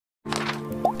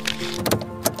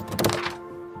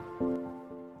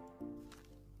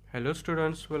Hello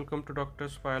students, welcome to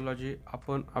doctors biology.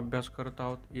 आपण अभ्यास करत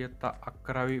आहोत इयत्ता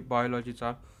 11वी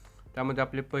बायोलॉजीचा. त्यामध्ये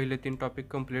आपले पहिले 3 टॉपिक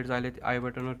कंप्लीट झालेत. आय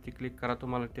बटनवरती क्लिक करा,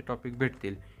 तुम्हाला ते टॉपिक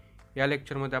भेटतील. या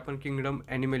लेक्चरमध्ये आपण किंगडम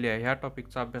ॲनिमलिया ह्या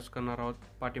टॉपिकचा अभ्यास करणार आहोत.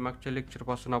 पाठीमागच्या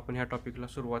लेक्चरपासून आपण ह्या टॉपिकला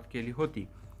सुरुवात केली होती.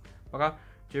 बघा,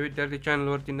 जे विद्यार्थी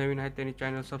चॅनलवरती नवीन आहेत त्यांनी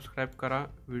चॅनल सबस्क्राईब करा,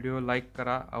 व्हिडिओ लाईक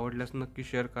करा, आवडल्यास नक्की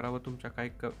शेअर करा व तुमच्या काही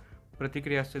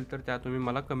प्रतिक्रिया असतील तर त्या तुम्ही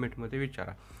मला कमेंटमध्ये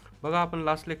विचारा. बघा, आपण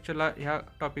लास्ट लेक्चरला ह्या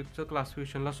टॉपिकचं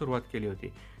क्लासिफिकेशनला सुरुवात केली होती.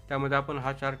 त्यामध्ये आपण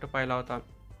हा चार्ट पाहिला होता.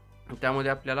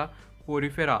 त्यामध्ये आपल्याला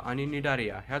पोरिफेरा आणि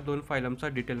निडारिया ह्या 2 फायलमचा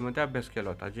डिटेलमध्ये अभ्यास केला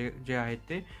होता, जे आहेत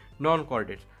ते नॉन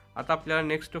कॉर्डेट्स. आता आपल्याला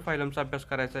नेक्स्ट फायलमचा अभ्यास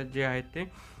करायचा आहे, जे आहेत ते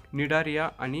निडारिया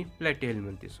आणि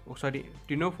प्लॅटीहेल्मिंथेस.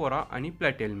 टिनोफोरा आणि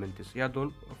प्लॅटीहेल्मिंथेस या 2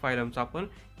 फायलमचा आपण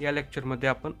या लेक्चरमध्ये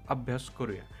आपण अभ्यास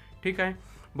करूया. ठीक आहे,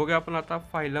 बघूया आपण आता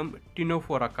फायलम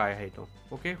टिनोफोरा काय आहे तो.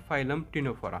 Okay, phylum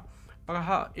Ctenophora. बघा,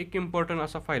 हा एक इम्पॉर्टंट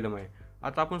असा फायलम आहे.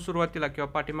 आता आपण सुरुवातीला किंवा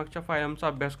पाठीमागच्या फायलमचा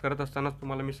अभ्यास करत असतानाच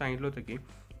तुम्हाला मी सांगितलं होतं की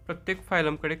प्रत्येक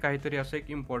फायलमकडे काहीतरी असं एक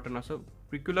इम्पॉर्टंट असं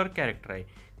पिक्युलर कॅरेक्टर आहे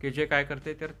की जे काय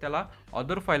करते तर त्याला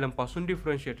अदर फायलमपासून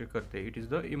डिफरन्शिएट करते. It is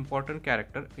the important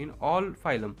character in all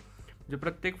phylum. म्हणजे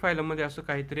प्रत्येक फायलममध्ये असं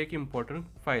काहीतरी एक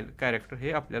इम्पॉर्टंट कॅरेक्टर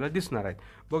हे आपल्याला दिसणार आहेत.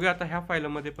 बघूया आता ह्या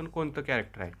फायलममध्ये पण कोणतं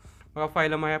कॅरेक्टर आहे. बघा,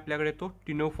 फायलम आहे आपल्याकडे तो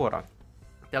टिनोफोरा.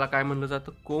 त्याला काय म्हणलं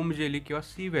जातं, कोम जेली किंवा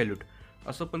सी व्हॅल्यूट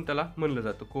असं पण त्याला म्हणलं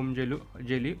जातं. कोम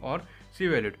jelly or C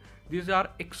व्हॅल्यूट. These R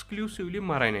exclusively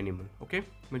marine animal. Okay,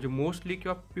 म्हणजे मोस्टली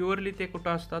किंवा प्युअरली ते कुठं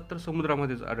असतात तर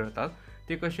समुद्रामध्येच आढळतात.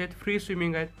 ते कसे आहेत, फ्री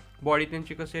स्विमिंग आहेत. बॉडी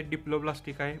त्यांची कशी आहे,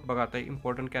 डिप्लोप्लास्टिक आहे. बघा, आता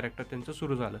इम्पॉर्टंट कॅरेक्टर त्यांचं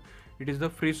सुरू झालं. It is the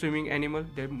free swimming animal.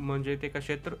 ते म्हणजे ते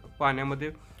कसे आहेत तर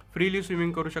पाण्यामध्ये फ्रीली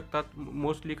स्विमिंग करू शकतात.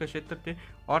 मोस्टली कसे आहेत तर ते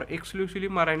ऑर एक्सक्लुसिव्हली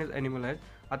मराईन ॲनिमल आहेत.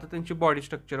 आता त्यांची बॉडी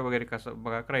स्ट्रक्चर वगैरे कसं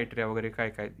बघा, क्रायटेरिया वगैरे काय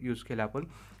काय यूज केलं आपण.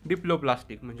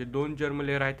 डिप्लोप्लास्टिक म्हणजे 2 जर्म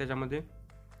लेअर आहेत त्याच्यामध्ये,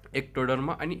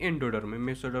 एक्टोडर्मा आणि एंडोडर्म.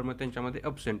 मेसोडर्म त्यांच्यामध्ये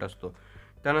अब्सेंट असतो.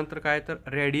 त्यानंतर काय तर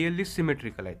रेडियली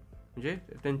सिमेट्रिकल आहेत. म्हणजे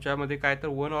त्यांच्यामध्ये काय तर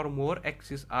 1 or more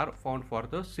axis R found for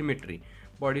the symmetry.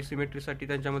 Body सिमेट्रीसाठी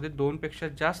त्यांच्यामध्ये 2पेक्षा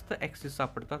जास्त ॲक्सिस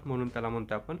सापडतात, म्हणून त्याला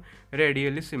म्हणतो आपण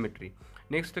रेडियली सिमेट्री.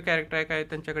 नेक्स्ट कॅरेक्टर आहे काय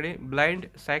त्यांच्याकडे, ब्लाइंड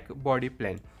सॅक बॉडी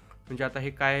प्लॅन. म्हणजे आता हे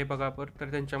काय आहे बघा,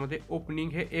 तर त्यांच्यामध्ये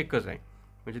ओपनिंग हे एकच आहे.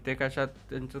 म्हणजे ते कशात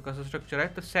त्यांचं कसं स्ट्रक्चर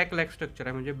आहे तर सॅक लॅक स्ट्रक्चर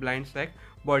आहे. म्हणजे ब्लाइंड सॅक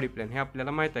बॉडी प्लॅन हे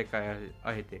आपल्याला माहीत आहे काय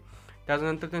आहे ते.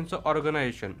 त्याच्यानंतर त्यांचं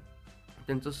ऑर्गनायझेशन,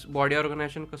 त्यांचं बॉडी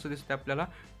ऑर्गनायझेशन कसं दिसतं आपल्याला,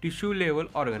 टिश्यू लेवल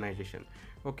ऑर्गनायझेशन.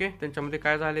 ओके, त्यांच्यामध्ये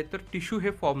काय झाले तर टिश्यू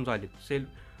हे फॉर्म झाले. सेल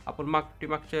आपण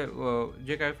मागचे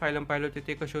जे काय फायलम पाहिले होते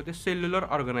ते कसे होते, सेल्युलर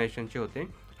ऑर्गनायझेशनचे होते.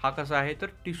 हा कसा आहे तर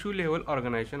टिश्यू लेवल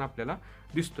ऑर्गनायझेशन आपल्याला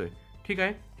दिसतोय. ठीक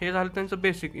आहे, हे झालं त्यांचं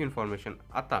बेसिक इन्फॉर्मेशन.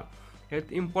 आता हे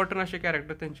इम्पॉर्टंट असे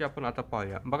कॅरेक्टर त्यांचे आपण आता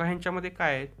पाहूया. बघा, ह्यांच्यामध्ये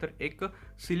काय आहे तर एक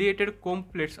सिलिएटेड कोम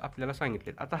प्लेट्स आपल्याला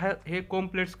सांगितलेत. आता हे कोम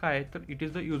प्लेट्स काय आहे तर it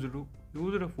is the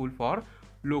useful for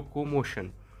locomotion.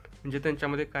 म्हणजे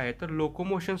त्यांच्यामध्ये काय आहे तर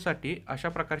लोकोमोशनसाठी अशा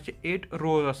प्रकारचे 8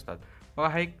 रोज असतात. बघा,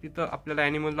 हा एक तिथं आपल्याला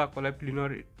ॲनिमल दाखवला आहे,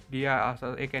 प्लिनोरिडिया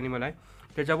असा एक ॲनिमल आहे.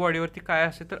 त्याच्या बॉडीवरती काय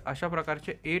असते तर अशा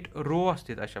प्रकारचे 8 रो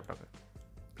असतात. अशा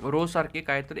प्रकारे रोसारखे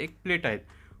काय तर एक प्लेट आहेत,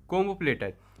 कोंब प्लेट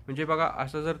आहेत. म्हणजे बघा,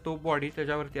 असं जर तो बॉडी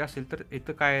त्याच्यावरती असेल तर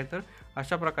इथं काय आहे तर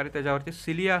अशा प्रकारे त्याच्यावरती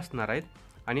सिलिया असणार आहेत.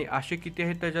 आणि असे किती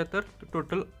आहेत त्याच्यात तर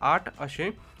टोटल 8 असे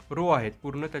रो आहेत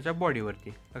पूर्ण त्याच्या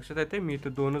बॉडीवरती. लक्षात येते, मी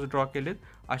इथं 2च ड्रॉ केलेत.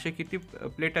 असे किती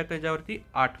प्लेट आहेत त्याच्यावरती,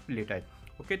 8 प्लेट आहेत.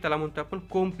 ओके, त्याला म्हणतो आपण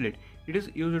कोम plate. It is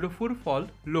used for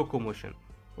locomotion.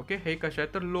 Okay, हे कशा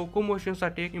आहे तर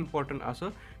लोकोमोशनसाठी एक इम्पॉर्टंट असं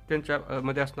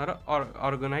त्यांच्यामध्ये असणारं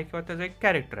ऑर्गन आहे किंवा त्याचं एक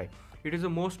कॅरेक्टर आहे. It is the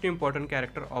most important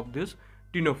character of this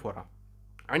Ctenophora.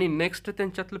 आणि नेक्स्ट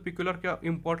त्यांच्यातलं पिक्युलर किंवा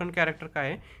इम्पॉर्टंट कॅरेक्टर काय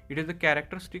आहे, इट इज द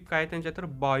कॅरेक्टरिस्टिक काय त्यांच्या तर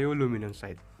बायोल्युमिनन्स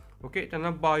आहेत. ओके, त्यांना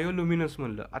बायोल्युमिनन्स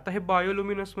म्हणलं. आता हे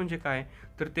बायोल्युमिनन्स म्हणजे काय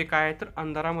तर ते काय आहे तर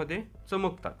अंधारामध्ये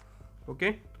चमकतात.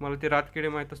 ओके, तुम्हाला ते रातकिडे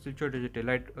माहीत असतील, छोटे छोटे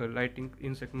लाइटिंग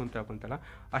इन्सेक्ट म्हणतो आपण त्याला.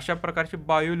 अशा प्रकारचे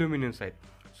बायोल्युमिनन्स आहेत.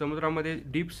 समुद्रामध्ये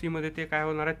डीप सीमध्ये ते काय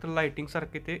होणार आहे तर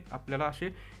लाइटिंगसारखे ते आपल्याला असे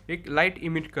एक लाईट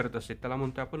इमिट करत असते. त्याला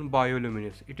म्हणतो आपण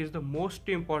बायोल्युमिनन्स. It is the most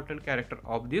important character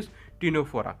of this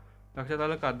Ctenophora. लक्षात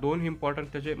आलं का, 2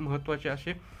 इम्पॉर्टंट त्याचे महत्त्वाचे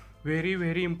असे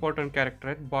व्हेरी इम्पॉर्टंट कॅरेक्टर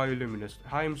आहेत बायोल्युमिनस.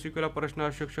 हा MCQला प्रश्न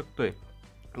असू शकतोय,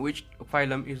 which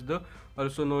phylum is the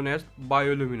also non as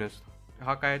बायोल्युमिनस.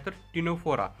 हा काय तर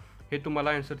टिनोफोरा. हे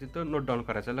तुम्हाला आन्सर तिथं नोट डाऊन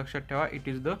करायचं. लक्षात ठेवा, it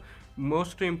is the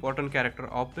most important character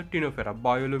of the Ctenophora.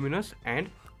 बायोल्युमिनस and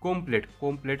Kom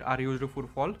plate R used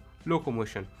for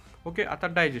locomotion. Okay, आता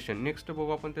डायजेशन नेक्स्ट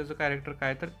बघू आपण. त्याचं कॅरेक्टर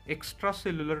काय तर एक्स्ट्रा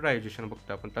सेल्युलर डायजेशन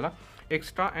बघतो आपण त्याला.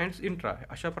 एक्स्ट्रा अँड इंट्रा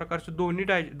अशा प्रकारचे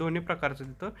दोन्ही प्रकारचं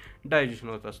तिथं डायजेशन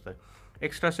होत असतं.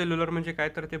 एक्स्ट्रा सेल्युलर म्हणजे काय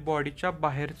तर ते बॉडीच्या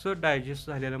बाहेरचं डायजेस्ट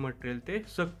झालेलं मटेरियल ते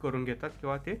सक करून घेतात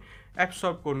किंवा ते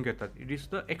ॲब्सॉर्ब करून घेतात. It is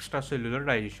the extra cellular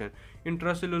digestion.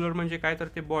 Intracellular म्हणजे काय तर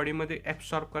ते बॉडीमध्ये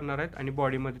ॲब्सॉर्ब करणार आहेत आणि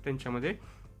बॉडीमध्ये त्यांच्यामध्ये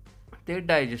ते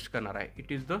डायजेस्ट करणार आहे.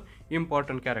 It is the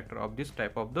important character of this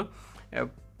type of the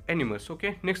animals. Okay,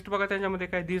 next बघा त्याच्यामध्ये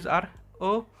काय दीज आर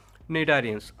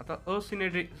निडारियन्स. आता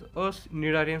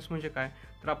निडारियन्स म्हणजे काय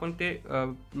तर आपण ते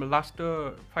लास्ट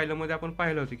फायलमध्ये आपण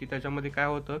पाहिलं होतं की त्याच्यामध्ये काय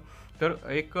होतं तर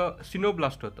एक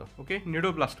सिनोब्लास्ट होतं. ओके,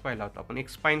 निडोब्लास्ट पाहिला होता आपण. एक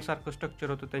स्पाईनसारखं स्ट्रक्चर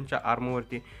होतं त्यांच्या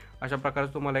आर्मवरती. अशा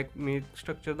प्रकारचं तुम्हाला एक मी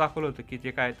स्ट्रक्चर दाखवलं होतं की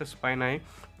जे काय तर स्पाईन आहे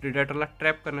प्रिडेटरला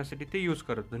ट्रॅप करण्यासाठी ते यूज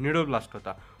करत होतं. निडोब्लास्ट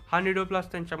होता. हा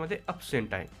निडोब्लास्ट त्यांच्यामध्ये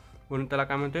अब्सेंट आहे म्हणून त्याला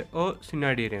काय म्हणतोय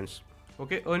सिनाडिरियन्स.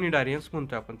 ओके, अनिडारियन्स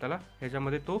म्हणतोय आपण त्याला.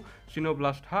 ह्याच्यामध्ये तो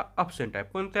सिनोब्लास्ट हा अब्सेंट आहे.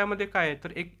 पण त्यामध्ये काय आहे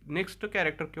तर एक नेक्स्ट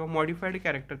कॅरेक्टर किंवा मॉडिफाईड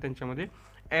कॅरेक्टर त्यांच्यामध्ये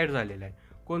ॲड झालेलं आहे.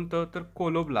 कोणतं तर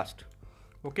कोलोब्लास्ट.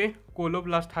 ओके,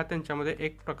 कोलोब्लास्ट हा त्यांच्यामध्ये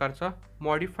एक प्रकारचा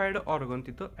मॉडिफाईड ऑर्गन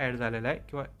तिथं ॲड झालेला आहे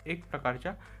किंवा एक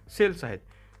प्रकारच्या सेल्स आहेत.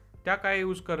 त्या काय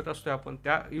यूज करत असतोय आपण,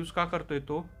 त्या यूज का करतोय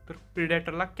तो तर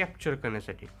प्रिडेटरला कॅप्चर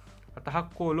करण्यासाठी. आता हा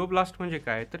कोलोब्लास्ट म्हणजे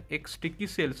काय तर एक स्टिकी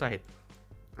सेल्स आहेत.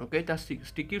 ओके, त्या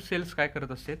स्टिकी सेल्स काय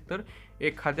करत असते तर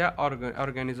एखाद्या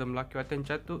ऑर्गॅनिझमला किंवा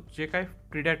त्यांच्या तो जे काय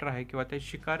प्रिडेटर आहे किंवा ते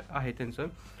शिकार आहे त्यांचं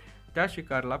त्या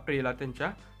शिकारला प्रेला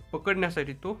त्यांच्या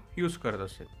पकडण्यासाठी तो यूज करत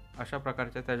असते. अशा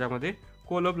प्रकारच्या त्याच्यामध्ये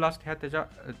कोलोब्लास्ट ह्या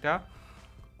त्या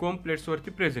कोम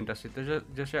प्लेट्सवरती प्रेझेंट असते.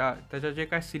 त्याच्या जे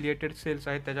काय सिलिएटेड सेल्स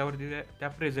आहेत त्याच्यावरती त्या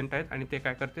प्रेझेंट आहेत आणि ते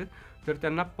काय करतात तर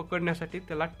त्यांना पकडण्यासाठी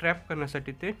त्याला ट्रॅप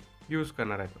करण्यासाठी ते यूज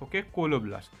करणार आहेत. ओके,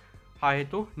 कोलोब्लास्ट हा आहे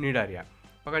तो निडारिया.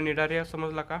 बघा निडारिया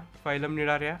समजला का, फायलम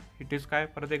निडारिया. इट इज काय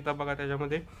परत एकदा बघा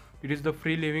त्याच्यामध्ये it is the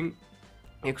free living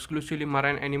exclusively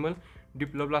marine animal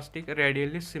diploblastic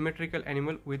radially symmetrical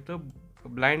animal with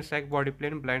blind sack body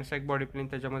plain. Blind sack body plain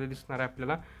त्याच्यामध्ये दिसणार आहे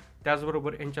आपल्याला.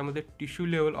 त्याचबरोबर यांच्यामध्ये टिश्यू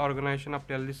लेवल ऑर्गनायझेशन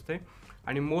आपल्याला दिसतंय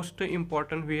आणि मोस्ट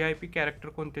इम्पॉर्टंट VIP कॅरेक्टर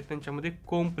कोणते त्यांच्यामध्ये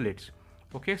कोम्प्लेट्स.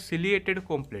 Okay, ciliated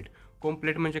कोम्प्लेट.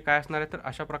 कोम्प्लेट म्हणजे काय असणार आहे तर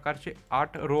अशा प्रकारचे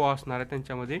 8 रो असणार आहे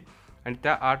त्यांच्यामध्ये आणि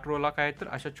त्या 8 रोला काय तर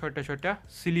अशा छोट्या छोट्या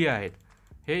सिलिया आहेत.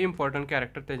 हे इम्पॉर्टंट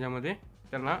कॅरेक्टर त्याच्यामध्ये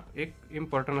त्यांना एक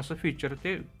इम्पॉर्टंट असं फीचर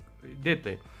ते देतं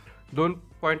आहे. 2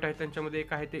 पॉईंट आहेत त्यांच्यामध्ये.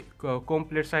 एक आहे ते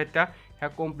कोम्प्लेट्स आहेत ह्या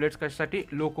कोम्प्लेट्स कशासाठी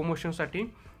लोकोमोशनसाठी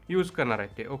यूज करणार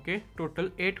आहेत ते. ओके, टोटल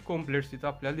 8 कोम्प्लेट्स तिथं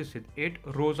आपल्याला दिसतात. 8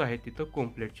 रोज आहेत तिथं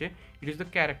कोम्प्लेटचे. It is the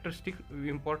characteristic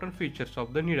important features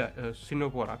of the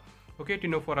सिनोफोरा. Okay,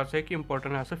 टिनोफोराचं एक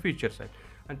इम्पॉर्टंट असं फीचर्स आहेत.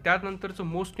 आणि त्यानंतरचं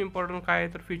मोस्ट इम्पॉर्टंट काय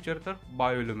आहे तर फीचर तर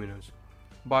बायोल्युमिनन्स.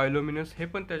 बायोल्युमिनन्स हे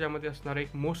पण त्याच्यामध्ये असणारं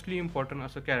एक मोस्टली इम्पॉर्टंट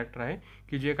असं कॅरेक्टर आहे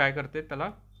की जे काय करते त्याला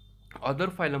अदर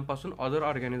फायलमपासून अदर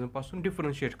ऑर्गॅनिझमपासून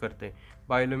डिफरन्शिएट करते.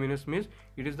 बायोल्युमिनस means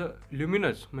it is the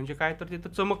luminous म्हणजे काय तर तिथं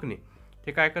चमकणे.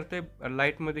 ते काय करते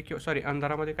लाईटमध्ये किंवा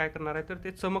अंधारामध्ये काय करणार आहे तर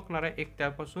ते चमकणार आहे. एक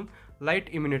त्यापासून लाईट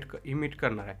इमिट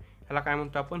करणार आहे. ह्याला काय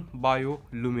म्हणतो आपण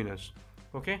बायोल्युमिनस.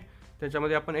 ओके,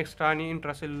 त्याच्यामध्ये आपण एक्स्ट्रा आणि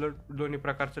इंट्रासेल्युलर दोन्ही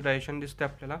प्रकारचं डायजेशन दिसते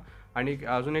आपल्याला. आणि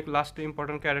अजून एक लास्ट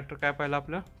इम्पॉर्टंट कॅरेक्टर काय पाहिलं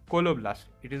आपलं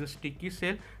colloblast. It is a sticky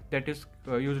sale that is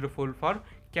used for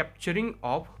capturing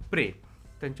of प्रे.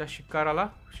 त्यांच्या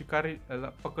शिकारीला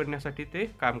पकडण्यासाठी ते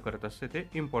काम करत असते. ते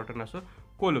इम्पॉर्टंट असं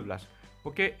कोलोब्लास्ट.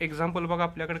 ओके, एक्झाम्पल बघा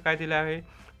आपल्याकडे काय दिलं आहे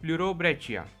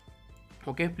प्ल्युरोब्रॅचिया.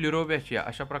 ओके, प्ल्युरोब्रॅचिया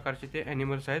अशा प्रकारचे ते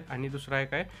ॲनिमल्स आहेत. आणि दुसरा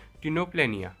एक आहे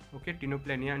टिनोप्लॅनिया. ओके,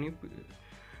 टिनोप्लॅनिया आणि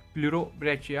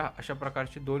प्ल्युरोब्रॅचिया अशा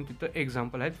प्रकारचे 2 तिथं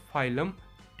एक्झाम्पल आहेत फायलम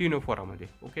टिनोफोरामध्ये.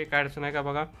 ओके, काय अडचण आहे का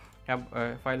बघा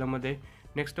ह्या फायलममध्ये.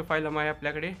 नेक्स्ट फायलम आहे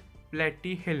आपल्याकडे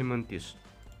प्लॅटीहेल्मंथिस.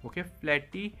 ओके,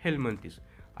 प्लॅटीहेल्मंथिस.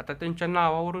 आता त्यांच्या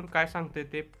नावावरून काय सांगते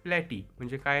ते प्लॅटी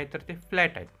म्हणजे काय तर ते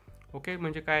फ्लॅट आहेत. ओके,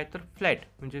 म्हणजे काय तर फ्लॅट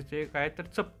म्हणजे ते काय तर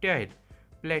चपटे आहेत.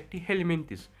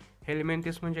 प्लॅटीहेल्मिंथिस.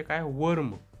 हेल्मेंथिस म्हणजे काय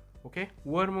वर्म. ओके,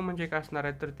 वर्म म्हणजे काय असणार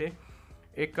आहे तर ते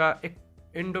एक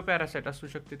एंडोपॅरासाइट असू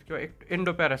शकतात किंवा एक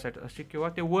एंडोपॅरासाइट अशी किंवा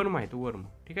ते वर्म आहेत वर्म.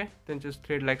 ठीक आहे, त्यांचे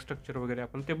थ्रेड लाईक स्ट्रक्चर वगैरे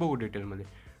आपण ते बघू डिटेलमध्ये.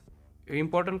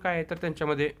 इम्पॉर्टंट काय आहे तर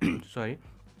त्यांच्यामध्ये सॉरी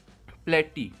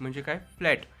प्लॅटी म्हणजे काय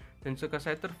फ्लॅट. त्यांचं कसं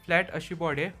आहे तर फ्लॅट अशी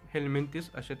बॉडी आहे. हेल्मेंथिस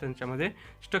असे त्यांच्यामध्ये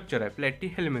स्ट्रक्चर आहे प्लॅटी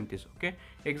हेल्मेंथिस. ओके,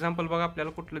 एक्झाम्पल बघा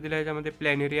आपल्याला कुठलं दिलं आहे याच्यामध्ये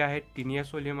प्लॅनेरिया आहे, टिनिया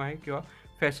सोलियम आहे किंवा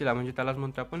फॅसिला म्हणजे त्यालाच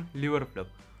म्हणतो आपण लिव्हर प्लग.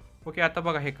 ओके, आता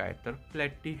बघा हे काय तर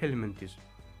प्लॅटी हेल्मेंथिस.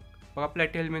 बघा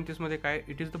प्लॅटी हेल्मेंथिसमध्ये काय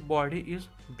it is the body is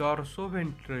dorso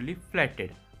व्हेंट्रली flatted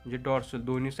म्हणजे डॉर्सो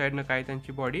दोन्ही साईडनं काय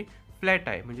त्यांची बॉडी फ्लॅट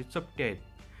आहे म्हणजे चपटे आहेत.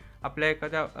 आपल्या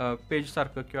एखाद्या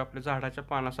पेजसारखं किंवा आपल्या झाडाच्या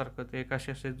पानासारखं ते एक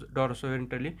असे डॉर्सो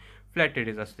व्हेंट्रली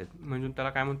फ्लॅटेडच असतात म्हणून त्याला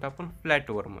काय म्हणतो आपण flat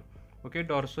worm. Okay,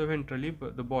 dorso व्हेंट्रली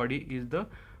the body is the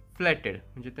flatted,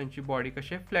 म्हणजे त्यांची बॉडी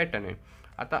कशी आहे, फ्लॅटन आहे.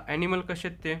 आता ॲनिमल कसे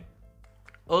आहेत ते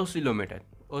असिलोमेट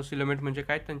आहेत. असिलोमेट म्हणजे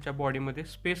काय, त्यांच्या बॉडीमध्ये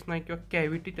स्पेस नाही किंवा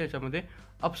कॅव्हिटी त्याच्यामध्ये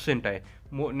अब्सेंट आहे.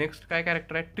 नेक्स्ट काय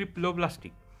कॅरेक्टर आहे,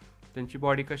 ट्रिप्लोब्लास्टिक. त्यांची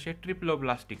बॉडी कशी आहे,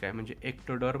 ट्रिप्लोब्लास्टिक आहे, म्हणजे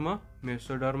एक्टोडर्म,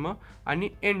 मेसोडर्म आणि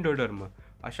एंडोडर्म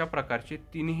अशा प्रकारचे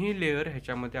तिन्ही लेअर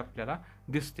ह्याच्यामध्ये आपल्याला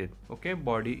दिसतात. Okay,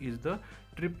 body is the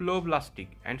triploblastic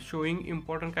and showing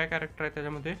important काय कॅरेक्टर आहे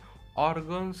त्याच्यामध्ये,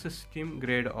 organ system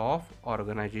grade of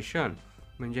organisation.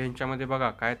 म्हणजे ह्यांच्यामध्ये बघा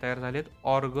काय तयार झालेत,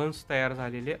 ऑर्गन्स तयार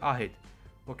झालेले आहेत.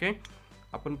 ओके,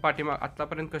 आपण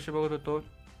आत्तापर्यंत कसे बघत होतो,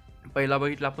 पहिला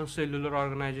बघितला आपण सेल्युलर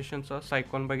ऑर्गनायझेशनचा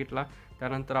सायकॉन बघितला,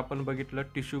 त्यानंतर आपण बघितलं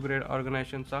टिश्यू ग्रेड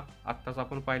ऑर्गनायझेशनचा, आत्ताच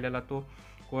आपण पाहिलेला तो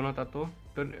कोण होता, तो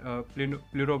तर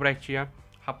प्लुरोब्रॅचिया.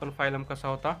 हा पण फायलम कसा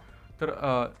होता, तर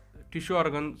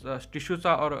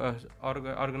टिश्यूचा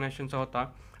ऑर्गनायझेशनचा होता.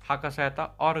 हा कसा आहे, आता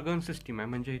ऑर्गन सिस्टीम आहे,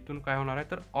 म्हणजे इथून काय होणार आहे,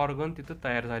 तर ऑर्गन तिथं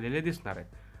तयार झालेले दिसणार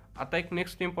आहेत. आता एक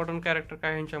नेक्स्ट इम्पॉर्टंट कॅरेक्टर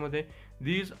काय ह्यांच्यामध्ये,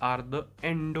 दीज आर द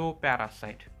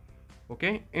एंडोपॅरासाइट.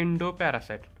 ओके,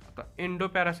 एंडोपॅरासाइट. आता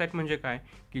एंडोपॅरासाइट म्हणजे काय,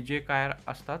 की जे काय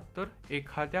असतात तर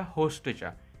एखाद्या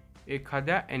होस्टच्या,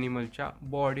 एखाद्या ॲनिमलच्या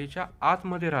बॉडीच्या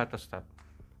आतमध्ये राहत असतात.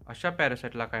 अशा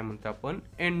पॅरासाइटला काय म्हणतो आपण,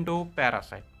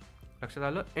 एंडोपॅरासाइट. लक्षात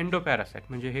आलं, एंडोपॅरासाइट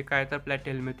म्हणजे हे काय, तर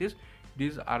प्लॅटिहेल्मिंथेस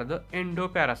दीज आर द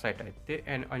एंडोपॅरासाइट आहेत. ते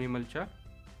ॲनिमलच्या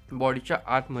बॉडीच्या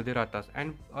आतमध्ये राहतात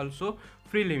and also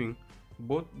free living.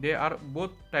 they are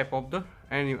both type of the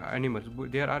animals.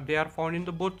 They are found in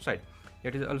the both side.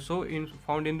 That is also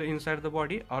found in the inside the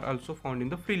body or also found in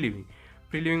the free living.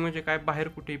 Free living म्हणजे काय, बाहेर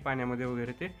कुठेही पाण्यामध्ये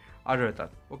वगैरे ते आढळतात.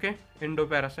 Okay,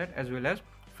 एंडोपॅरासाइट as वेल as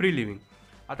free living.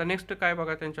 आता next काय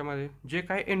बघा, त्यांच्यामध्ये जे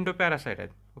काय एंडोपॅरासाइट आहेत,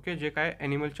 ओके, जे काय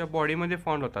ॲनिमलच्या बॉडीमध्ये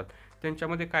फाउंड होतात,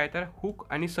 त्यांच्यामध्ये काय तर हुक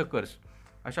आणि सकर्स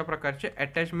अशा प्रकारचे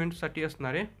अटॅचमेंटसाठी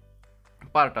असणारे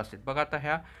पार्ट असतात. बघा आता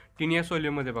ह्या टिनिया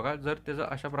सोलियममध्ये बघा, जर त्याचं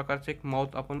अशा प्रकारचं एक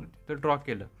माउथ आपण तिथं ड्रॉ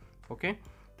केलं, ओके,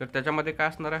 तर त्याच्यामध्ये काय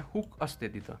असणार आहे, हुक असते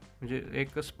तिथं, म्हणजे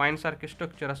एक स्पाईनसारखे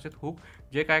स्ट्रक्चर असते हुक,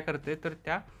 जे काय करते तर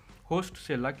त्या होस्ट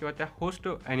सेलला किंवा त्या होस्ट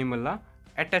ॲनिमलला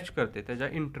अटॅच करते त्याच्या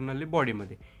इंटरनली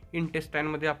बॉडीमध्ये.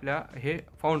 इंटेस्टाईनमध्ये आपल्या हे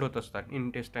फाउंड होत असतात,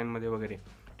 इंटेस्टाईनमध्ये वगैरे.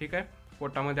 ठीक आहे,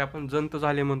 पोटामध्ये आपण जंत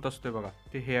झाले म्हणत असतोय बघा,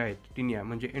 ते हे आहेत टिनिया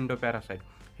म्हणजे एंडोपॅरासाइट.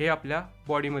 हे आपल्या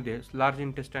बॉडीमध्ये लार्ज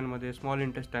इंटेस्टाईनमध्ये, स्मॉल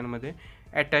इंटेस्टाईनमध्ये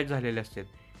अटॅच झालेले असतात.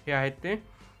 हे आहेत ते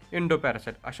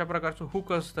एंडोपॅरासाइट. अशा प्रकारचं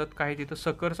हुक असतात, काही तिथं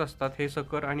सकर्स असतात. हे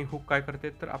सकर आणि हुक काय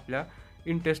करतात तर आपल्या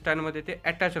इंटेस्टाईनमध्ये ते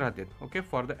अटॅच राहतात. Okay,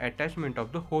 for the attachment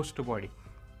of the host body.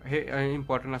 हे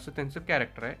इम्पॉर्टंट असं त्यांचं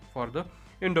कॅरेक्टर आहे फॉर द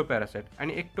एंडोपॅरासाइट.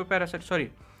 आणि एक्टोपॅरासाइट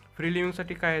फ्री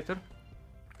लिव्हिंगसाठी काय आहे तर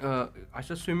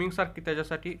असं स्विमिंगसारखी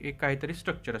त्याच्यासाठी एक काहीतरी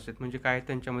स्ट्रक्चर असतात, म्हणजे काय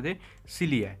त्यांच्यामध्ये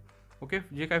सिली आहे. ओके,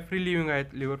 जे काय फ्री लिव्हिंग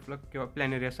आहेत लिव्हर फ्लग किंवा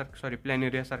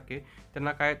प्लॅनेरियासारखे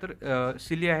त्यांना काय तर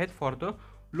सिली आहेत फॉर द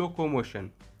लोकोमोशन.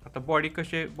 आता body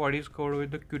is covered with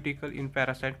the cuticle in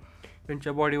parasite.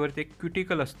 त्यांच्या बॉडीवरती एक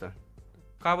क्युटिकल असतं.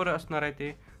 का बरं असणार आहे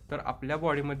ते, तर आपल्या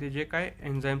बॉडीमध्ये जे काय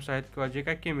एन्झाईम्स आहेत किंवा जे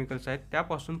काय केमिकल्स आहेत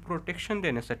त्यापासून प्रोटेक्शन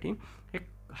देण्यासाठी एक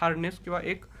हार्डनेस किंवा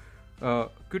एक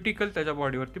क्युटिकल त्याच्या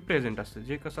बॉडीवरती प्रेझेंट असतं.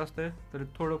 जे कसं असतं तर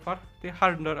थोडंफार ते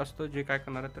हार्डनर असतं, जे काय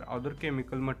करणार आहे तर अदर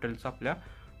केमिकल मटेरियल्स आपल्या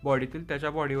बॉडीतील त्याच्या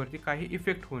बॉडीवरती काही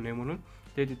इफेक्ट होऊ नये म्हणून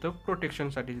ते तिथं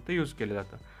प्रोटेक्शनसाठी तिथं यूज केलं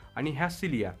जातं. आणि ह्या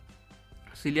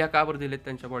सिलिया का बरं दिलेत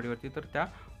त्यांच्या बॉडीवरती, तर त्या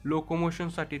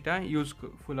लोकोमोशनसाठी त्या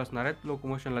यूजफुल असणार आहेत.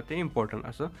 लोकोमोशनला ते इम्पॉर्टंट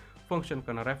असं फंक्शन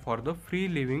करणार आहे for the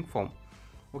free living form.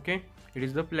 Okay, it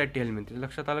is the प्लॅटिहेल्मिंथेस.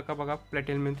 लक्षात आलं का बघा,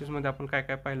 प्लॅटिहेल्मिंथेसमध्ये आपण काय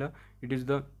काय पाहिलं, it is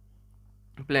the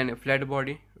flat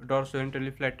body,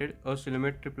 डॉर्सोवेंट्रली flatted,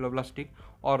 acoelomate, triploblastic,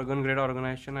 organ grade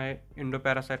organisation आहे,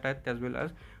 एंडोपॅरासाइट आहेत, त्याच वेल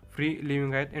एज फ्री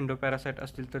लिव्हिंग आहेत. एंडोपॅरासाइट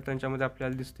असतील तर त्यांच्यामध्ये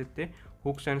आपल्याला दिसतात ते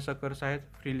हुक्स अँड सकर्स आहेत.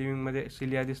 फ्री लिव्हिंगमध्ये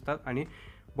सिलिया दिसतात आणि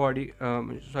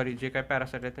जे काय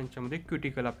पॅरासाइट आहेत त्यांच्यामध्ये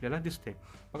क्युटिकल आपल्याला दिसते.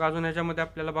 मग अजून याच्यामध्ये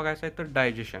आपल्याला बघायचं आहे तर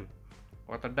डायजेशन.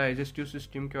 आता डायजेस्टिव्ह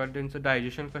सिस्टीम किंवा त्यांचं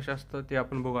डायजेशन कसं असतं ते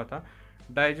आपण बघू. आता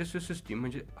डायजेस्टिव्ह सिस्टीम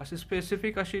म्हणजे अशी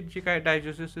स्पेसिफिक अशी जी काय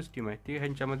डायजेस्टिव्ह सिस्टीम आहे ती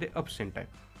ह्यांच्यामध्ये अब्सेंट आहे.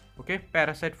 ओके,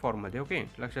 पॅरासाइट फॉर्ममध्ये. ओके,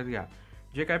 लक्षात घ्या,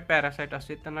 जे काय पॅरासाइट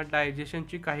असते त्यांना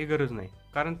डायजेशनची काही गरज नाही,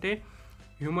 कारण ते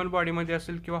ह्युमन बॉडीमध्ये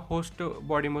असेल किंवा होस्ट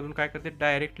बॉडीमधून काय करते,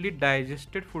 डायरेक्टली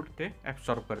डायजेस्टेड फूड ते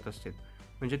ॲब्सॉर्ब करत असतात.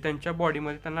 म्हणजे त्यांच्या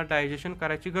बॉडीमध्ये त्यांना डायजेशन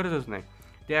करायची गरजच नाही.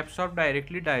 they absorb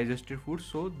directly digested food,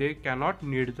 so they cannot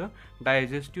need the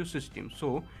digestive system.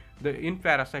 So in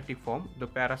parasitic form, the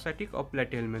parasitic of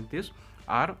platyhelminthes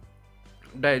are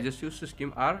digestive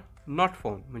system are not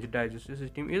found, म्हणजे digestive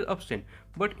system is absent.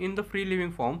 But in the free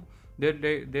living form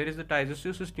there is the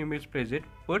digestive system is present,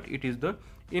 but it is the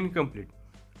incomplete.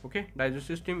 Okay, digestive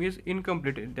system is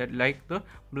incomplete, that like the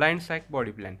blind sac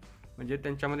body plan. म्हणजे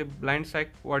त्यांच्यामध्ये blind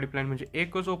sack body plan म्हणजे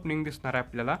एकच opening दिसणार आहे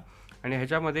आपल्याला, आणि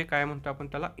ह्याच्यामध्ये काय म्हणतो आपण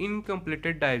त्याला,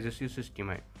 इनकम्प्लिटेड डायजेस्टिव्ह सिस्टीम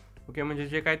आहे. ओके, म्हणजे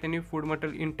जे काय त्यांनी फूड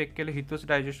मटेरियल इनटेक केलं इथंच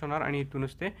डायजेस्ट होणार आणि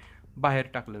इथूनच ते बाहेर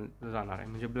टाकलं जाणार आहे.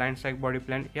 म्हणजे ब्लाइंड सॅक बॉडी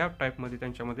प्लॅन या टाईपमध्ये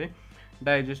त्यांच्यामध्ये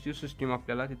डायजेस्टिव्ह सिस्टीम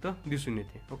आपल्याला तिथं दिसून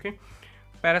येते. ओके,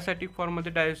 पॅरासायटिक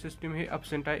फॉर्ममध्ये डायजेस्टिव्ह सिस्टीम हे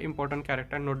अब्सेंट आहे. इम्पॉर्टंट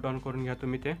कॅरेक्टर नोट डाऊन करून घ्या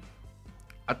तुम्ही ते.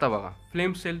 आता बघा,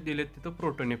 फ्लेम सेल दिले तिथं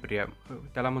प्रोटोनेप्रिया,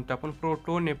 त्याला म्हणतो आपण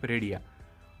प्रोटोनेप्रेडिया.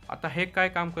 आता हे काय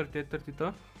काम करते तर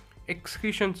तिथं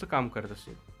एक्सक्रिशनचं काम करत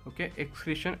असेल. ओके,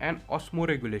 एक्सक्रिशन अँड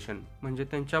ऑस्मोरेग्युलेशन, म्हणजे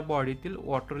त्यांच्या बॉडीतील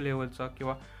वॉटर लेवलचा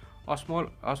किंवा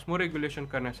ऑस्मोरेग्युलेशन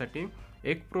करण्यासाठी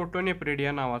एक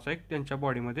प्रोटोनेप्रेडिया नावाचा एक त्यांच्या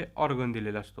बॉडीमध्ये ऑर्गन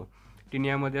दिलेला असतो.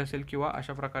 टिनियामध्ये असेल किंवा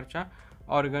अशा प्रकारच्या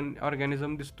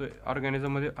ऑर्गॅनिझम दिसतोय,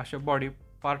 ऑर्गॅनिझममध्ये अशा बॉडी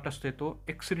पार्ट असते, तो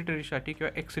एक्सक्रिटरीसाठी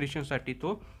किंवा एक्सक्रिशनसाठी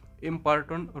तो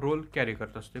इम्पॉर्टंट रोल कॅरी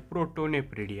करत असते,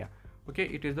 प्रोटोनेप्रेडिया. Okay,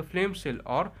 it is the flame sale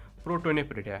or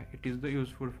प्रोटोनेप्रेडिया. It is the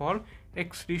useful for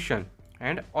excretion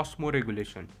and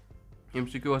ऑस्मोरेग्युलेशन.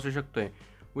 MCQ असू शकतोय,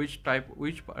 which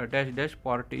dash dash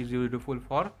part is useful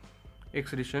for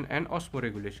excretion and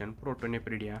ऑस्मोरेग्युलेशन,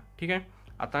 प्रोटोनेप्रेडिया. ठीक आहे.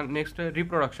 आता नेक्स्ट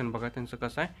रिप्रोडक्शन बघा त्यांचं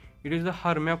कसं आहे. It is the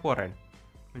हर्मॅपोरॅड.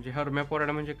 म्हणजे हर्मॅपोरॅड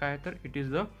म्हणजे काय तर it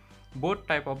is the both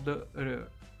type of the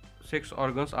sex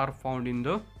organs R found in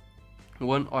the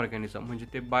one organism. म्हणजे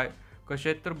ते कसे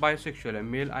आहेत तर बायसेक्शुअल आहे,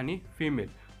 मेल आणि फिमेल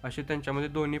असे त्यांच्यामध्ये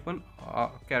दोन्ही पण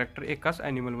कॅरेक्टर एकाच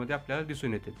ॲनिमलमध्ये आपल्याला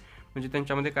दिसून येतील. म्हणजे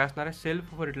त्यांच्यामध्ये काय असणार आहे,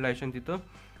 सेल्फ फर्टिलायझेशन तिथं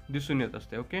दिसून येत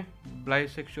असते. ओके,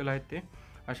 बायसेक्शुअल आहेत ते,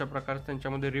 अशा प्रकारचं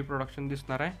त्यांच्यामध्ये रिप्रोडक्शन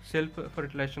दिसणार आहे. सेल्फ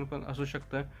फर्टिलायझेशन पण असू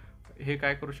शकतं. हे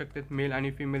काय करू शकतात, मेल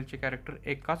आणि फिमेलचे कॅरेक्टर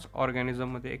एकाच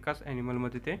ऑर्गॅनिझममध्ये एकाच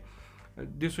ॲनिमलमध्ये ते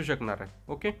दिसू शकणार आहे.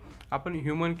 ओके, आपण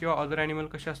ह्युमन किंवा अदर ॲनिमल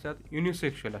कसे असतात,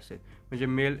 युनिसेक्शुअल असतात, म्हणजे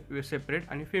मेल सेपरेट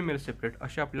आणि फिमेल सेपरेट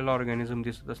असे आपल्याला ऑर्गॅनिझम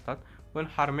दिसत असतात. पण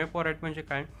हर्मॅपोरॅड म्हणजे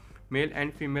काय, मेल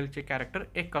अँड फिमेलचे कॅरेक्टर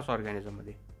एकाच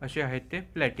ऑर्गॅनिझममध्ये असे आहेत ते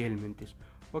प्लॅटीहेल्मिंथेस.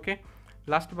 ओके,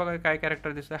 लास्ट बघा काय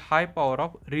कॅरेक्टर दिसतं आहे, हाय पॉवर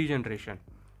ऑफ रिजनरेशन.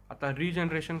 आता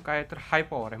रिजनरेशन काय तर हाय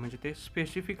पॉवर आहे, म्हणजे ते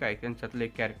स्पेसिफिक आहे त्यांच्यातलं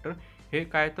एक कॅरेक्टर. हे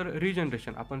काय तर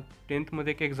रिजनरेशन, आपण 10th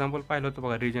एक एक्झाम्पल पाहिलं होतं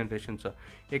बघा रिजनरेशनचं.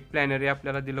 एक प्लॅनेरिया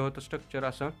आपल्याला दिलं होतं स्ट्रक्चर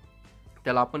असं,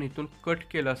 त्याला आपण इथून कट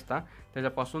केलं असता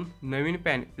त्याच्यापासून नवीन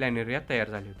प्लॅनेरिया तयार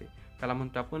झाले होते, त्याला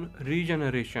म्हणतो आपण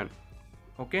रिजनरेशन.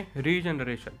 ओके,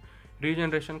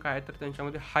 रिजनरेशन काय तर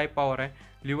त्यांच्यामध्ये हाय पॉवर आहे.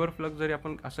 लिव्हर फ्लग जरी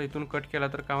आपण असं इथून कट केला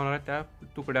तर काय होणार आहे, त्या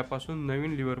तुकड्यापासून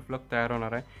नवीन लिव्हर फ्लग तयार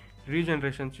होणार आहे.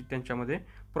 रिजनरेशनची त्यांच्यामध्ये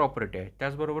प्रॉपर्टी आहे.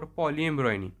 त्याचबरोबर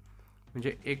पॉलीएम्ब्रॉयनी,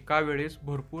 म्हणजे एका वेळेस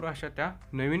भरपूर अशा त्या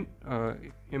नवीन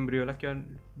एम्ब्रिओला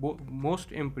किंवा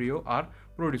मोस्ट एम्ब्रिओ आर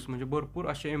प्रोड्यूस, म्हणजे भरपूर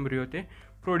असे एम्ब्रिओ ते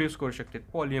प्रोड्यूस करू शकतात.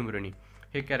 पॉलीएम्ब्रॉयनी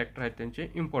हे कॅरेक्टर आहेत त्यांचे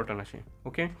इम्पॉर्टंट असे.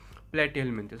 ओके,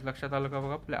 प्लॅटीहेल्मिंथेस लक्षात आलं का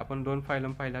बघा. आपण 2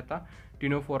 फायलम पाहिल्या आता,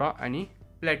 टिनोफोरा आणि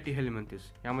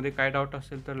प्लॅटीहेल्मिंथेस. यामध्ये काय डाऊट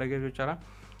असेल तर लगेच विचारा.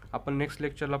 आपण नेक्स्ट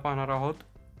लेक्चरला पाहणार आहोत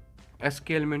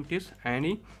एस्केल्मेंटिस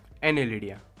आणि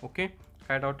ॲनेलिडिया. ओके,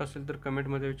 काय डाऊट असेल तर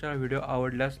कमेंटमध्ये विचारा. व्हिडिओ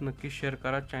आवडल्यास नक्की शेअर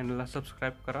करा, चॅनलला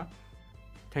सबस्क्राईब करा.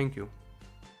 थँक्यू.